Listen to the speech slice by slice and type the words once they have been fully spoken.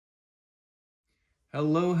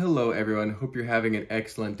Hello everyone. Hope you're having an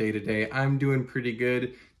excellent day today. I'm doing pretty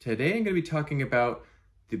good. Today I'm going to be talking about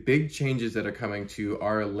the big changes that are coming to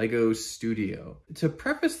our LEGO studio. To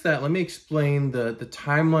preface that, let me explain the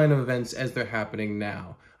timeline of events as they're happening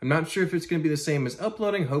now. I'm not sure if it's going to be the same as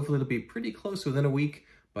uploading. Hopefully it'll be pretty close within a week.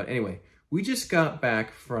 But anyway, we just got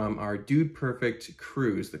back from our Dude Perfect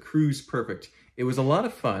cruise, the Cruise Perfect. It was a lot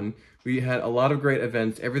of fun. We had a lot of great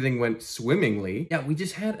events. Everything went swimmingly. Yeah, we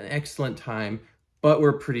just had an excellent time. But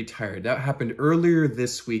we're pretty tired. That happened earlier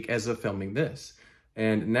this week as of filming this.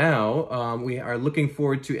 And now we are looking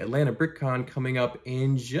forward to Atlanta BrickCon coming up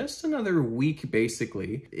in just another week,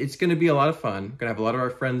 basically. It's gonna be a lot of fun. We're gonna have a lot of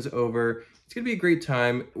our friends over. It's gonna be a great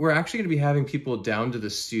time. We're actually gonna be having people down to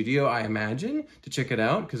the studio, I imagine, to check it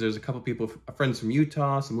out, because there's a couple people, friends from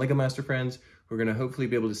Utah, some LEGO Master friends, who are gonna hopefully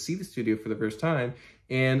be able to see the studio for the first time.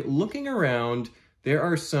 And looking around, there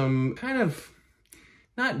are some kind of,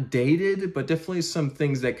 not dated, but definitely some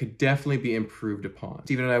things that could definitely be improved upon.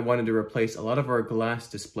 Steven and I wanted to replace a lot of our glass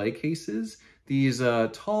display cases. These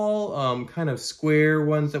tall, kind of square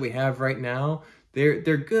ones that we have right now,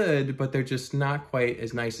 they're good, but they're just not quite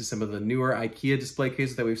as nice as some of the newer IKEA display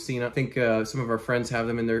cases that we've seen. I think some of our friends have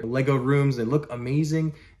them in their LEGO rooms. They look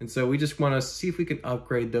amazing. And so we just want to see if we can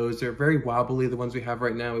upgrade those. They're very wobbly, the ones we have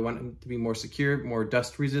right now. We want them to be more secure, more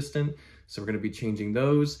dust resistant. So we're going to be changing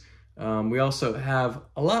those. We also have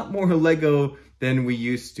a lot more LEGO than we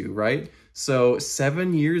used to, right? So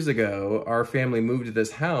 7 years ago, our family moved to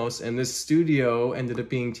this house and this studio ended up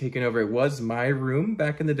being taken over. It was my room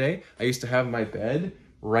back in the day. I used to have my bed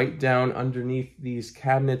right down underneath these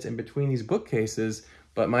cabinets in between these bookcases.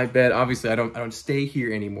 But my bed, obviously, I don't stay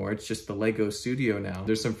here anymore. It's just the LEGO studio now.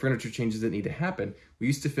 There's some furniture changes that need to happen. We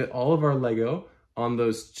used to fit all of our LEGO on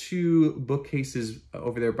those two bookcases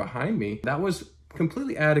over there behind me. That was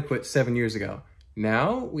completely adequate 7 years ago.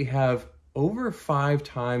 Now we have over 5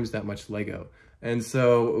 times that much LEGO. And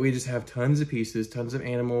so we just have tons of pieces, tons of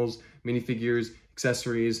animals, minifigures,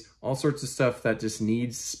 accessories, all sorts of stuff that just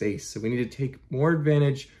needs space. So we need to take more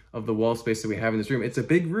advantage of the wall space that we have in this room. It's a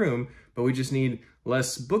big room, but we just need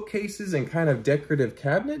less bookcases and kind of decorative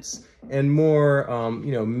cabinets and more,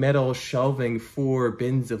 metal shelving for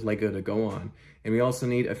bins of LEGO to go on. And we also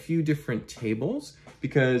need a few different tables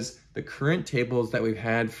because the current tables that we've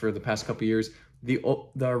had for the past couple years, the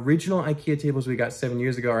original IKEA tables we got 7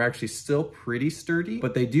 years ago are actually still pretty sturdy,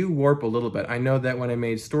 but they do warp a little bit. I know that when I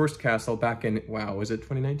made Storst Castle back in, wow, was it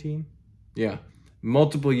 2019? Yeah,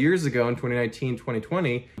 multiple years ago in 2019,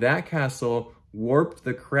 2020, that castle warped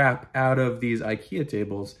the crap out of these IKEA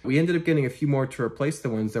tables. We ended up getting a few more to replace the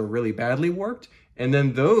ones that were really badly warped, and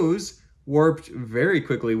then those warped very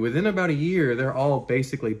quickly. Within about a year, they're all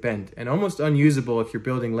basically bent and almost unusable if you're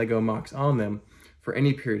building LEGO MOCs on them for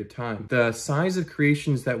any period of time. The size of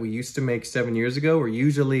creations that we used to make 7 years ago were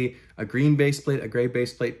usually a green base plate, a gray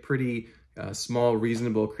base plate, pretty small,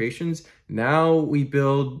 reasonable creations. Now we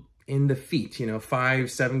build in the feet,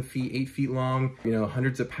 5, 7 feet, 8 feet long,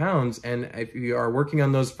 hundreds of pounds. And if you are working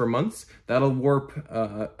on those for months, that'll warp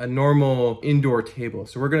a normal indoor table.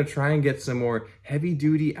 So we're gonna try and get some more heavy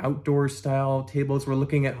duty outdoor style tables. We're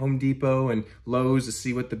looking at Home Depot and Lowe's to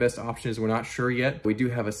see what the best option is. We're not sure yet. We do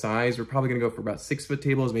have a size. We're probably gonna go for about 6-foot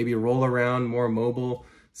tables, maybe a roll around, more mobile.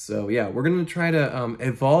 So yeah, we're gonna try to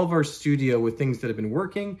evolve our studio with things that have been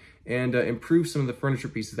working and improve some of the furniture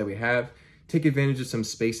pieces that we have. Take advantage of some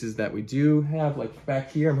spaces that we do have, like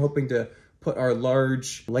back here. I'm hoping to put our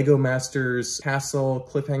large LEGO Masters Castle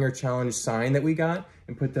Cliffhanger Challenge sign that we got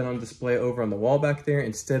and put that on display over on the wall back there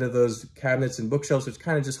instead of those cabinets and bookshelves, which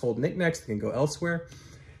kind of just hold knickknacks that can go elsewhere.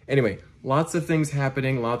 Anyway, lots of things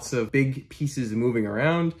happening, lots of big pieces moving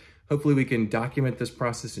around. Hopefully we can document this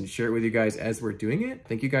process and share it with you guys as we're doing it.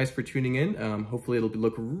 Thank you guys for tuning in. Hopefully it'll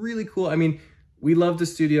look really cool. I mean, we love the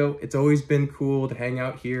studio. It's always been cool to hang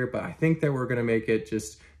out here, but I think that we're gonna make it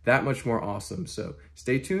just that much more awesome. So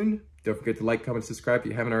stay tuned. Don't forget to like, comment, subscribe if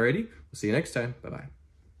you haven't already. We'll see you next time. Bye-bye.